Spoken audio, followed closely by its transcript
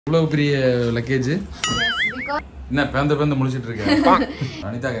இவ்வளவு பெரிய லக்கேஜ் என்ன பேந்த முடிச்சிட்டு இருக்கேன்.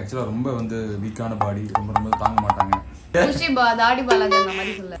 அனிதா ஆக்சுவலா ரொம்ப வந்து வீக்கான பாடி, ரொம்ப தாங்க மாட்டாங்க.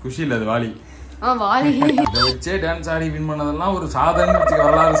 குஷி இல்ல அது வாலி. இதை வச்சே டான்ஸ் ஆடி வின் பண்ணதெல்லாம் ஒரு சாதனை,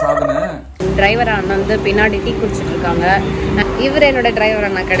 வரலாறு சாதனை. டிரைவர் அண்ணா வந்து பின்னாடி டீ குடிச்சிட்டு இருக்காங்க. இவர் என்னோட டிரைவர்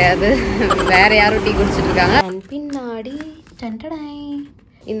அண்ணா கிடையாது, வேற யாரும் டீ குடிச்சிட்டு இருக்காங்க. பின்னாடி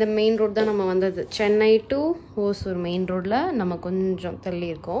இந்த மெயின் ரோட் தான் நம்ம வந்தது. சென்னை டு ஹோசூர் மெயின் ரோட்ல நம்ம கொஞ்சம் தள்ளி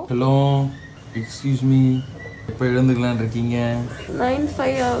இருக்கோம். ஹலோ எக்ஸ்கியூஸ் மீ, எப்போ எழுந்துக்கலாம் இருக்கீங்க?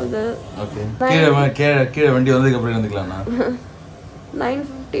 9:05 ஆகுது. ஓகே, கீழே வண்டி வந்ததுக்கு அப்புறம் எழுந்துக்கலாம்னா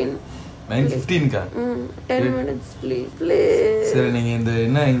 9:15. 9:15க்கா? 10 minutes please. சரி, நீங்க இந்த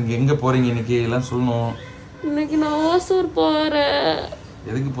என்ன இங்க எங்க போறீங்க இன்னைக்கு எல்லாம் சொல்லணும். இன்னைக்கு நான் ஹோசூர் போறேன்.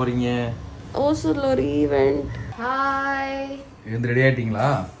 எதுக்கு போறீங்க? ஹோசூர்ல ஒரு ஈவென்ட். ஹாய், எழுந்து ரெடி ஆயிட்டீங்களா?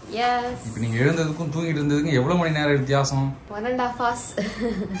 எஸ். இப்போ நீங்க எழுந்ததுக்கும் தூங்கிட்டு இருந்ததுக்கும் எவ்வளவு மணி நேரம் வித்தியாசம்? 1.5 hours.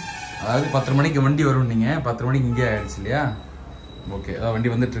 அதாவது 10 மணிக்கு வண்டி வரும், நீங்க 10 மணிக்கு இங்கே ஆயிடுச்சு இல்லையா? ஓகே, அதான் வண்டி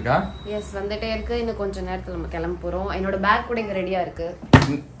வந்துட்டு இருக்கா? எஸ், வந்துட்டே இருக்கு. இன்னும் கொஞ்ச நேரத்துல நம்ம கிளம்ப போறோம். என்னோட பேக் கூட இங்க ரெடியா இருக்கு.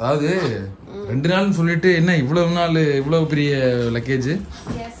 அதாவது 2 நாள்னு சொல்லிட்டு என்ன இவ்வளவு நாள் இவ்வளவு பெரிய லக்கேஜ்?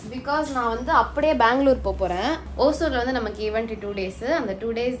 எஸ், பிகாஸ் நான் வந்து அப்படியே பெங்களூர் போறேன். ஓசூர்ல வந்து நமக்கு ஈவெண்ட் 2 days. அந்த 2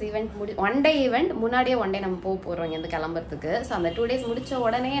 days ஈவெண்ட் 1 day ஈவெண்ட் முன்னாடியே 1 day நம்ம போறோம் இங்க இருந்து கிளம்புறதுக்கு. ஸோ அந்த 2 days முடிச்ச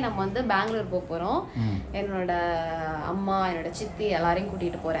உடனே நம்ம வந்து பெங்களூர் போறோம். என்னோட அம்மா, என்னோட சித்தி எல்லாரையும்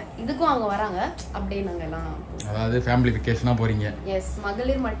கூட்டிட்டு போறேன். இதுக்கும் அவங்க வராங்க. அப்படியே நாங்க எல்லாம், அதாவது ஃபேமிலி வெக்கேஷனா போறீங்க? எஸ்,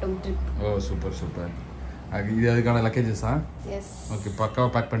 மகளிர் மட்டும் ட்ரிப். ஓ சூப்பர் சூப்பர். இது அதுக்கான லக்கேஜஸா? எஸ். ஓகே, பக்காவா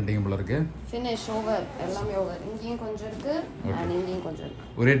பேக் பண்ணிட்டீங்க போல இருக்கு. ஃபினிஷ் ஓவர், எல்லாமே ஓவர். இங்கேயும் கொஞ்சம் இருக்கு, அண்ட் இங்கேயும் கொஞ்சம்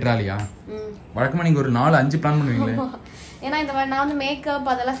இருக்கு. ஒரே ட்ராலியா? வழக்கமா நீங்க ஒரு 4-5 பிளான் பண்ணுவீங்களே? ஏன்னா இந்த வாட்டி நான் வந்து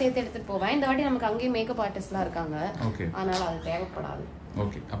மேக்கப் அதெல்லாம் சேர்த்து எடுத்துட்டு போவேன். இந்த வாட்டி நமக்கு அங்கேயும் மேக்கப் ஆர்டிஸ்ட்லாம் இருக்காங்க. ஓகே, அதனால அது தேவைப்படாது.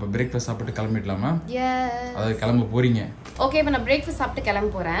 ஓகே, அப்ப பிரேக்ஃபாஸ்ட் சாப்பிட்டு கிளம்பிடலாமா? எஸ். அதாவது கிளம்ப போறீங்க? ஓகே, இப்போ நான் பிரேக்ஃபாஸ்ட் சாப்பிட்டு கிளம்ப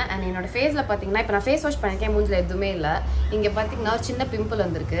போறேன். அண்ட் என்னோட ஃபேஸ்ல பாத்தீங்கன்னா இப்போ நான் ஃபேஸ் வாஷ் பண்ணிருக்கேன், மூஞ்சில எதுவுமே இல்ல. இங்க பாத்தீங்கன்னா ஒரு சின்ன பிம்பிள்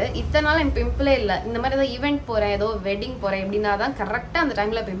வந்திருக்கு. இத்தனை நாள் என் பிம்பிளே இல்ல. இந்த மாதிரி ஏதோ ஈவெண்ட் போறேன், ஏதோ வெட்டிங் போறேன் அப்படின்னா தான் கரெக்டா அந்த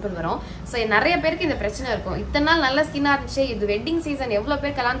டைம்ல பிம்பிள் வரும். ஸோ நிறைய பேருக்கு இந்த பிரச்சனை இருக்கும். இத்தனை நாள் நல்ல ஸ்கின்னா இருந்துச்சு, இது வெட்டிங் சீசன், எவ்வளவு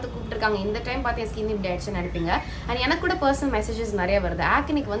பேர் கல்யாணத்துக்கு கூப்பிட்டுருக்காங்க, இந்த டைம் பார்த்து என் ஸ்கின் இப்படி ஆயிடுச்சுன்னு நினைப்பீங்க. அண்ட் எனக்கு கூட பர்சனல் மெசேஜஸ் நிறைய வருது.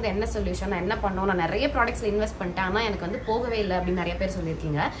 ஆக்னிக்கு வந்து என்ன சொல்யூஷன், என்ன பண்ணணும், நான் நிறைய ப்ராடக்ட்ஸ்ல இன்வெஸ்ட் பண்ணிட்டேன், ஆனா எனக்கு வந்து போகவே இல்லை அப்படின்னு நிறைய பேர்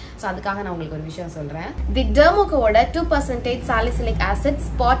சொல்லியிருக்கீங்க. ஸோ அதுக்காக நான் உங்களுக்கு ஒரு விஷயம் சொல்றேன். தி Derma Coவோட 2% salicylic acid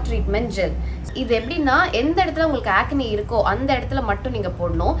spot treatment gel. இது எப்படின்னா எந்த இடத்துல உங்களுக்கு ஆக்னி இருக்கோ அந்த இடத்துல மட்டும் நீங்க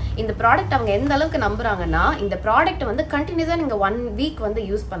போடணும். இந்த ப்ராடக்ட் அவங்க எந்த அளவுக்கு நம்புறாங்கன்னா, இந்த ப்ராடக்ட் வந்து கண்டினியூஸா நீங்க 1 week வந்து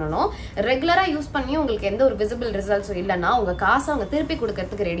யூஸ் பண்ணணும். ரெகுலரா யூஸ் பண்ணி உங்களுக்கு எந்த ஒரு விசிபிள் ரிசல்ட்ஸும் இல்லைன்னா உங்க காசை அவங்க திருப்பி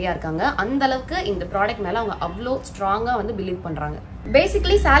கொடுக்கறதுக்கு ரெடியா இருக்காங்க. அந்த அளவுக்கு இந்த ப்ராடக்ட் மேல அவங்க அவ்வளோ ஸ்ட்ராங்கா வந்து பிலீவ் பண்றாங்க.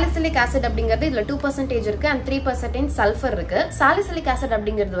 பேசிக்கலி சாலிசிலிக் ஆசிட் அப்படிங்கிறது இதுல 2% இருக்கு அண்ட் 3% சல்ஃபர் இருக்கு. சாலிசிலிக் ஆசிட்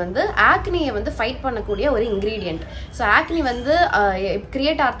அப்படிங்கிறது வந்து ஆக்னியை வந்து ஃபைட் பண்ணக்கூடிய ஒரு இன்கிரீடியன்ட். ஸோ ஆக்னி வந்து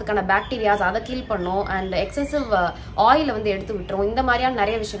கிரியேட் ஆகிறதுக்கான பாக்டீரியாஸ் அதை கீல் பண்ணும் அண்ட் எக்ஸசிவ் ஆயிலை வந்து எடுத்து விட்டுரும். இந்த மாதிரியான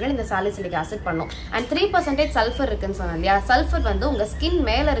நிறைய விஷயங்கள் இந்த சாலிசிலிக் ஆசிட் பண்ணும். அண்ட் 3% சல்ஃபர் இருக்குன்னு சொன்னோம் இல்லையா? சல்ஃபர் வந்து உங்க ஸ்கின்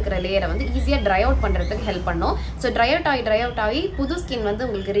மேல இருக்கிற லேயரை வந்து ஈஸியா ட்ரை அவுட் பண்றதுக்கு ஹெல்ப் பண்ணும். ஸோ ட்ரை அவுட் ஆகி புது ஸ்கின் வந்து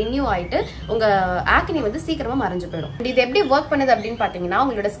உங்களுக்கு ரினியூ ஆயிட்டு உங்க ஆக்னி வந்து சீக்கிரமா மறைஞ்சு போயிடும். இது எப்படி ஒர்க் பண்ணுது அப்படின்னு பாத்தீங்கன்னா,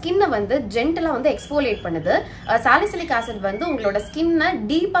 உங்களோட ஸ்கின்னை வந்து ஜென்டலா வந்து எக்ஸ்ஃபோலியேட் பண்ணுது. சாலிசிலிக் ஆசிட் வந்து உங்களோட ஸ்கின்னை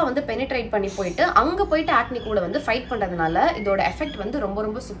டீப்பா வந்து பெனிட்ரேட் பண்ணி போயிட்டு அங்க போயிட்டு ஆக்னி கூட வந்து ஃபைட் பண்றதுனால இதோட எஃபெக்ட் வந்து ரொம்ப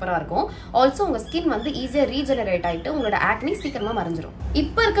ரொம்ப சூப்பரா இருக்கும். ஆல்சோ உங்க ஸ்கின் வந்து ஈஸியா ரீஜெனரேட் ஆயிட்டு உங்களோட ஆக்னி சீக்கிரமா மறைஞ்சிரும்.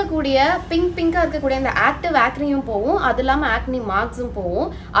 இப்ப இருக்கக்கூடிய பிங்கா இருக்கக்கூடிய அந்த ஆக்டிவ் ஆக்னியும் போகும், அது இல்லாம ஆக்னி மார்க்ஸும் போகும்.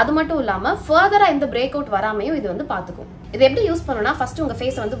 அது மட்டும் இல்லாம ஃபர்தரா இந்த பிரேக் அவுட் வராமையும் இது வந்து பாத்துக்கும். இது எப்படி யூஸ் பண்ணணும்னா, ஃபர்ஸ்ட் உங்க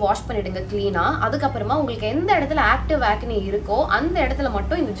ஃபேஸை வந்து வாஷ் பண்ணிடுங்க கிளீனா. அதுக்கப்புறமா உங்களுக்கு எந்த இடத்துல ஆக்டிவ் ஆக்னி இருக்கோ அந்த இடத்துல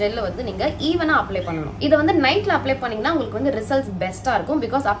மட்டும் இந்த ஜெல்லை வந்து நீங்க ஈவனா அப்ளை பண்ணணும். இதை வந்து நைட்ல அப்ளை பண்ணீங்கன்னா உங்களுக்கு வந்து ரிசல்ட்ஸ் பெஸ்டா இருக்கும்.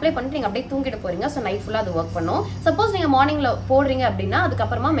 பிகாஸ் அப்ளை பண்ணிட்டு நீங்க அப்படியே தூங்கிட்டு போறீங்க. ஸோ நைட் ஃபுல்லா அது ஒர்க் பண்ணும். சப்போஸ் நீங்க மார்னிங்ல போடுறீங்க அப்படின்னா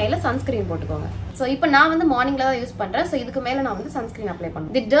அதுக்கப்புறமா மேல சன்ஸ்கிரீன் போட்டுக்கோங்க. ஸோ இப்போ நான் வந்து மார்னிங்ல தான் யூஸ் பண்றேன். ஸோ இதுக்கு மேல நான் வந்து சன்ஸ்கிரீன் அப்ளை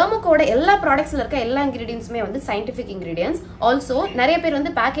பண்ணுவேன். தி Derma Coவோட எல்லா ப்ராடக்ட்ஸ்ல இருக்க எல்லா இன்கிரீடியன்ஸுமே வந்து சயின்டிபிக் இன்கிரீடியன்ஸ். ஆல்சோ நிறைய பேர்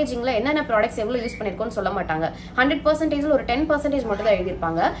வந்து பேக்கேஜிங்ல என்னென்ன ப்ராடக்ட்ஸ் எவ்வளவு யூஸ் பண்ணிருக்கோம்னு சொல்ல மாட்டாங்க. 100% ஒரு 10% மட்டும் தான்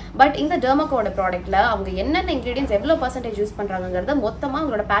எழுதிருப்பாங்க. பட் இந்த Derma Coவோட ப்ராடக்ட்ல அவங்க என்னென்ன இன்கிரீடியன்ஸ் எவ்வளவு % யூஸ் பண்றாங்கங்கறத மொத்தமா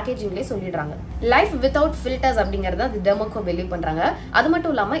அவங்களோட பேக்கேஜிங்லயே சொல்லிடுறாங்க. லைஃப் வித்அவுட் ஃபில்டர்ஸ் அப்படிங்கறத தி Derma Co பிலீவ் பண்றாங்க. அது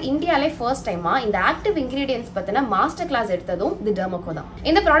மட்டும் இல்லாம இந்தியாலே ஃபர்ஸ்ட் டைமா இந்த ஆக்டிவ் இன்கிரீடியன்ஸ் பத்தின மாஸ்டர் கிளாஸ் எடுத்ததும் தி Derma Co தான்.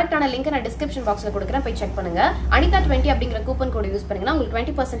 இந்த ப்ராடக்ட்டான லிங்க் நான் டிஸ்கிரிப்ஷன் பாக்ஸ்ல கொடுக்குறேன், போய் செக் பண்ணுங்க. Anitha20 அப்படிங்கிற கூப்பன் கோட் யூஸ் பண்ணீங்கன்னா உங்களுக்கு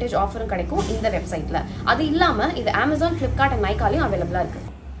 20% ஆஃபரும் கிடைக்கும் இந்த வெப்சைட்ல. அது இல்லாம இது Amazon, Flipkart and Nykaa-லயும் அவைலபிளா இருக்கு.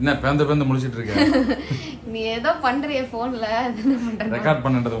 என்ன பேந்த முடிச்சிட்டு இருக்க? நீ ஏதோ பண்றியே போன்ல, என்ன பண்ற? ரெக்கார்ட்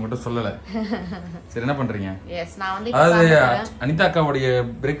பண்ணன்றது உங்ககிட்ட சொல்லல. சரி, என்ன பண்றீங்க? எஸ், நான் வந்து அனிதா அக்காவுடைய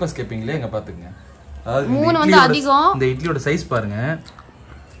பிரேக்ஃபாஸ்ட் கேப்பீங்களே, எங்க பாத்துங்க. அதாவது 3 வந்து அதிகம். இந்த இட்லியோட சைஸ் பாருங்க.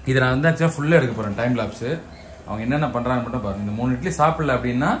 இத நான் வந்து ஆக்சுவலா ஃபுல்லா எடுக்க போறேன் டைம் லாப்ஸ். அவங்க என்னென்ன பண்றாங்க மட்டும் பாருங்க. இந்த 3 இட்லி சாப்பிடல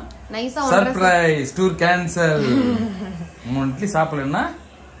அப்படின்னா சர்ப்ரைஸ் டூர் கேன்சல். 3 இட்லி சாப்பிடலன்னா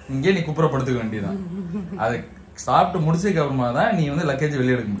இங்கே நீ குப்புறப்படுத்துக்க வேண்டியதான். அது சாப்பிட்டு முடிச்சதுக்கு அப்புறமா தான் நீ வந்து லக்கேஜ்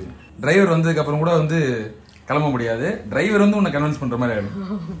வெளியே எடுக்க முடியும். டிரைவர் வந்ததுக்கு அப்புறம் கூட வந்து கிளம்ப முடியாது. டிரைவர் வந்து உன்னை கன்வின்ஸ் பண்ற மாதிரி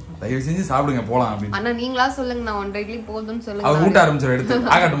ஆயிடும். தயவு செஞ்சு சாப்பிடுங்க போலாம் அப்படின்னு. அண்ணா நீங்களா சொல்லுங்க, நான் 1 இட்லி போதும்னு சொல்லுங்க. அவர் ஊட்ட ஆரம்பிச்சாரு எடுத்து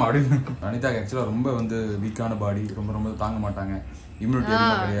ஆகட்டுமா அப்படின்னு. அனிதா ஆக்சுவலா ரொம்ப வந்து வீக்கான பாடி, ரொம்ப தாங்க மாட்டாங்க. இம்யூனிட்டி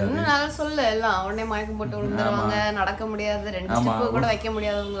கிடையாது. இன்னும் நல்லா சொல்ல எல்லாம் உடனே மயக்கம் போட்டு விழுந்துருவாங்க, நடக்க முடியாது, 2 ஸ்டெப் கூட வைக்க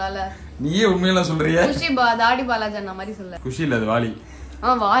முடியாது உங்களால. நீயே உண்மையெல்லாம் சொல்றியா? குஷி தாடி பாலாஜி அண்ணா மாதிரி சொல்ல. குஷி இல்ல, அது வாலி.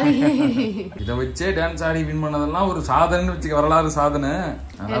 வாலி. இதை வச்சே டான்ஸ் ஆடி வின் பண்ணதெல்லாம் ஒரு சாதனைன்னு வச்சுக்க, வரலாறு சாதனை.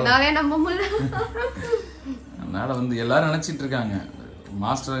 என்னாலே நம்ப முடியல. அதனால வந்து எல்லாரும் நினைச்சிட்டு இருக்காங்க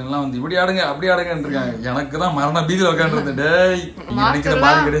மாஸ்டர் எல்லாம் வந்து இப்படி ஆடுங்க அப்படி ஆடுங்கன்னு இருக்காங்க. எனக்கு தான் மரண பீதியில உட்காந்துருந்தேன். டேய் நினைக்கிற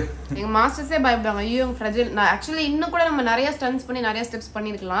பாரு கிடையாது. எங்க மாஸ்டர்ஸே பயப்படுறாங்க. ஐயோ ஃப்ரெஜில். நான் ஆக்சுவலி இன்னும் கூட நம்ம நிறைய ஸ்டன்ஸ் பண்ணி நிறைய ஸ்டெப்ஸ்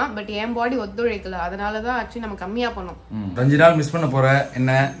பண்ணிருக்கலாம். பட் என் பாடி ஒத்துழைக்கல. அதனாலதான் ஆக்சுவலி நம்ம கம்மியா பண்ணோம். 5 நாள் மிஸ் பண்ண போற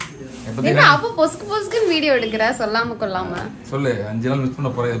என்ன என்ன அப்ப பொஸ்குன்னு வீடியோ எடுக்கிற சொல்லாம கொள்ளாம சொல்லு. 5 நாள் மிஸ்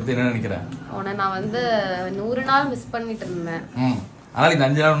பண்ண போற, இதை பத்தி என்ன நினைக்கிறேன்? உன நான் வந்து 100 நாள் மிஸ் பண்ணிட்டு இருந்தேன். அதனால இந்த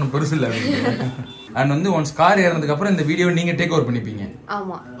 5 நாள் ஒன்றும் பெருசு இல்லை. அண்ட் வந்து ஒன்ஸ் கார் ஏறினதுக்கு அப்புறம் இந்த வீடியோ நீங்க டேக் ஓவர் பண்ணிப்பீங்க.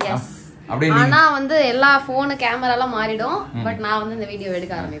 ஆமா எஸ். ஆனா வந்து எல்லா போன் கேமரா எல்லாம் மாறிடும். பட் நான் வந்து இந்த வீடியோ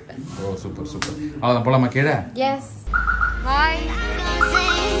எடுக்க ஆரம்பிப்பேன். ஓ சூப்பர் சூப்பர். அவ்வளவுதான் போலாமா கீழே? S by.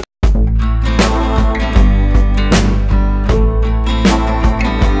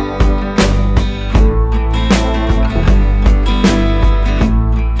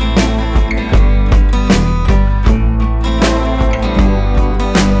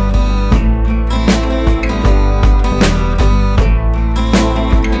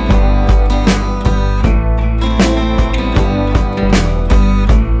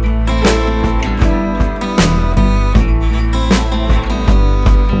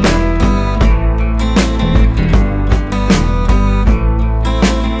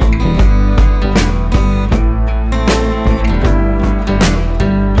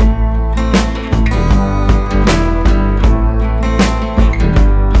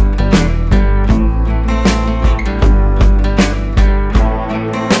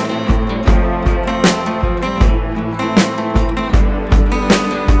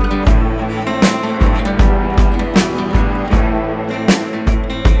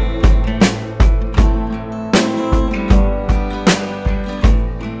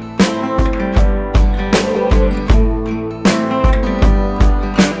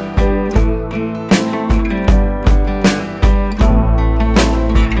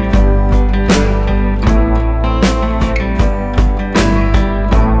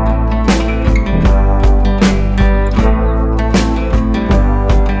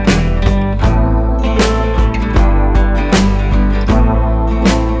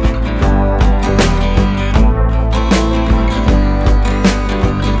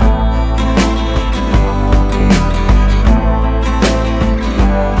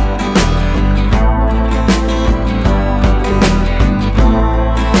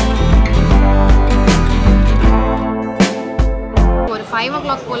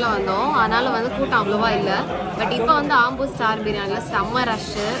 போல வந்தோம். அதனால வந்து கூட்டம் அவ்வளோவா இல்லை. பட் இப்போ வந்து ஆம்பூர் ஸ்டார் பிரியாணியில் செம்ம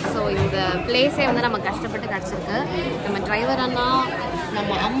ரஷ்ஷு. ஸோ இந்த பிளேஸே வந்து நம்ம கஷ்டப்பட்டு கிடச்சிருக்கு. நம்ம டிரைவர் அண்ணா,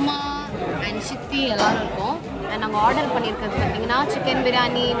 நம்ம அம்மா அண்ட் சித்தி எல்லோரும் இருக்கோம். அண்ட் நாங்கள் ஆர்டர் பண்ணியிருக்கிறது பார்த்தீங்கன்னா chicken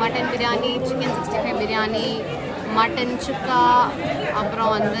biryani, mutton biryani, chicken 65 biryani, mutton சுக்கா,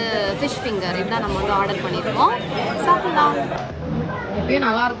 அப்புறம் வந்து ஃபிஷ் ஃபிங்கர், இதுதான் நம்ம வந்து ஆர்டர் பண்ணியிருக்கோம். சாப்பிடலாம். எப்பயும்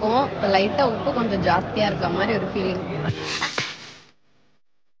நல்லாயிருக்கும். இப்போ லைட்டாக உப்பு கொஞ்சம் ஜாஸ்தியாக இருக்க மாதிரி ஒரு ஃபீலிங்.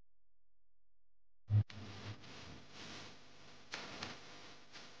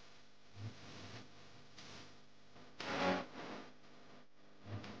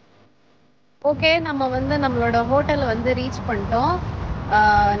 ஓகே, நம்ம வந்து நம்மளோட ஹோட்டல் வந்து ரீச் பண்ணிட்டோம்.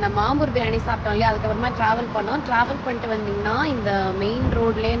 நம்ம ஆம்பூர் பிரியாணி சாப்பிட்டோம் இல்லையா, அதுக்கப்புறமா ட்ராவல் பண்ணோம். ட்ராவல் பண்ணிட்டு வந்தீங்கன்னா இந்த மெயின்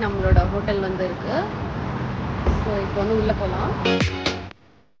ரோட்லேயே நம்மளோட ஹோட்டல் வந்து இருக்கு. ஸோ இப்போ வந்து உள்ளே போகலாம்.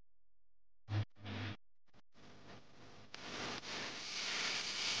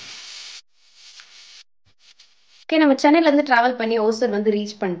 ஓகே, நம்ம சென்னையிலேருந்து ட்ராவல் பண்ணி ஓசூர் வந்து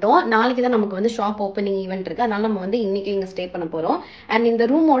ரீச் பண்ணிட்டோம். நாளைக்கு தான் நமக்கு வந்து ஷாப் ஓப்பனிங் ஈவெண்ட் இருக்குது. அதனால நம்ம வந்து இன்றைக்கி இங்கே ஸ்டே பண்ண போகிறோம். அண்ட் இந்த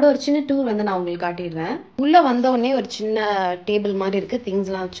ரூமோட ஒரு சின்ன டூர் வந்து நான் உங்களுக்கு காட்டிடுறேன். உள்ளே வந்தோடனே ஒரு சின்ன டேபிள் மாதிரி இருக்குது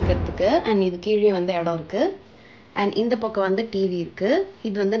திங்ஸ்லாம் வச்சுக்கிறதுக்கு. அண்ட் இது கீழே வந்து இடம் இருக்குது. அண்ட் இந்த பக்கம் வந்து டிவி இருக்குது.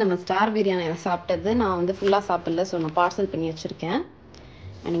 இது வந்து நம்ம ஸ்டார் பிரியாணி சாப்பிட்டது. நான் வந்து ஃபுல்லாக சாப்பிடல, ஸோ நான் பார்சல் பண்ணி வச்சுருக்கேன்.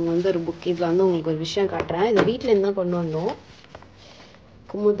 அண்ட் இங்கே வந்து ஒரு புக். இதில் வந்து உங்களுக்கு ஒரு விஷயம் காட்டுறேன். இதை வீட்டிலேருந்து தான் கொண்டு வந்தோம்.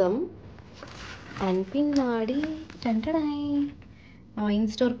 குமுதம். அண்ட் பின்னாடி நான்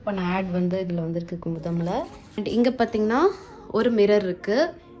இன்ஸ்டோர் பண்ண ஆட் வந்து இதில் வந்துருக்கு குமுதமில். அண்ட் இங்கே பார்த்தீங்கன்னா ஒரு மிரர் இருக்குது.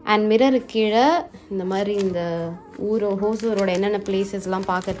 அண்ட் மிரருக்கு கீழே இந்த மாதிரி இந்த ஹோசூரோட என்னென்ன பிளேசஸ்லாம்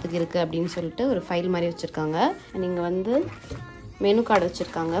பார்க்கறதுக்கு இருக்குது அப்படின்னு சொல்லிட்டு ஒரு ஃபைல் மாதிரி வச்சுருக்காங்க. அண்ட் இங்கே வந்து மெனு கார்டு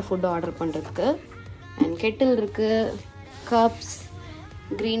வச்சுருக்காங்க ஃபுட் ஆர்டர் பண்ணுறதுக்கு. அண்ட் கெட்டில் இருக்குது, cups,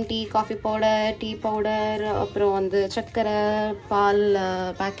 green tea, coffee powder, tea powder, அப்புறம் வந்து சர்க்கரை, பால்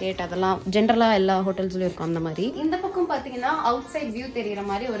பேக்கெட், அதெல்லாம் ஜென்ரலாக எல்லா ஹோட்டல்ஸ்லையும் இருக்கும் அந்த மாதிரி. இந்த பக்கம் பார்த்தீங்கன்னா அவுட் சைட் வியூ தெரிகிற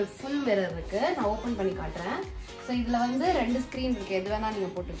மாதிரி ஒரு ஃபுல் மிரர் இருக்குது. நான் ஓப்பன் பண்ணி காட்டுறேன். ஸோ இதில் வந்து 2 ஸ்க்ரீன் இருக்குது, எது வேணால்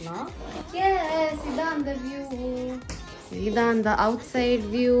நீங்கள் போட்டுக்கலாம். எஸ், இதான் அந்த வியூ, இதான் அந்த அவுட் சைட்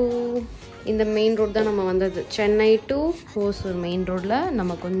வியூ. இந்த மெயின் ரோடு தான் நம்ம வந்தது, சென்னை டு ஹோசூர் மெயின் ரோடில்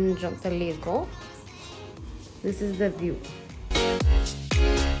நம்ம கொஞ்சம் தள்ளி இருக்கோம். This is the view.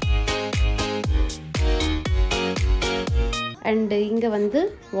 And இங்கே வந்து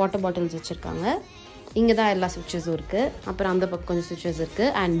வாட்டர் பாட்டில்ஸ் வச்சுருக்காங்க. இங்கே தான் எல்லா சுவிட்சஸும் இருக்குது. அப்புறம் அந்த பக்கம் கொஞ்சம் சுவிட்சஸ்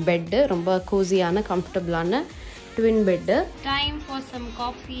இருக்குது. அண்ட் பெட்டு ரொம்ப கோசியான கம்ஃபர்டபுளான twin bed. Time for some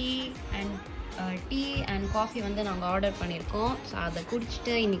coffee and tea and coffee வந்து நாங்கள் ஆர்டர் பண்ணியிருக்கோம். ஸோ அதை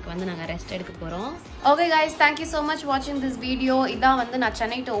குடிச்சிட்டு இன்னைக்கு வந்து நாங்கள் ரெஸ்ட் எடுக்க போகிறோம். Okay guys, thank you so much வாட்சிங் திஸ் வீடியோ. இதான் வந்து நான்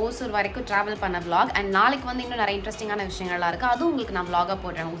சென்னை டு ஓசூர் வரைக்கும் ட்ராவல் பண்ண vlog. அண்ட் நாளைக்கு வந்து இன்னும் நிறைய இன்ட்ரெஸ்டிங்கான விஷயங்கள்லாம் இருக்குது, அதுவும் உங்களுக்கு நான் vlog-ஆ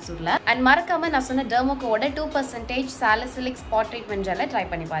போடுறேன் ஓசூரில். அண்ட் மறக்காமல் நான் சொன்ன Derma Co-வோட 2% salicylic spot treatment ஜெல்லை try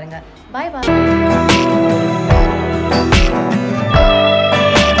பண்ணி பாருங்கள். பாய் பாய்.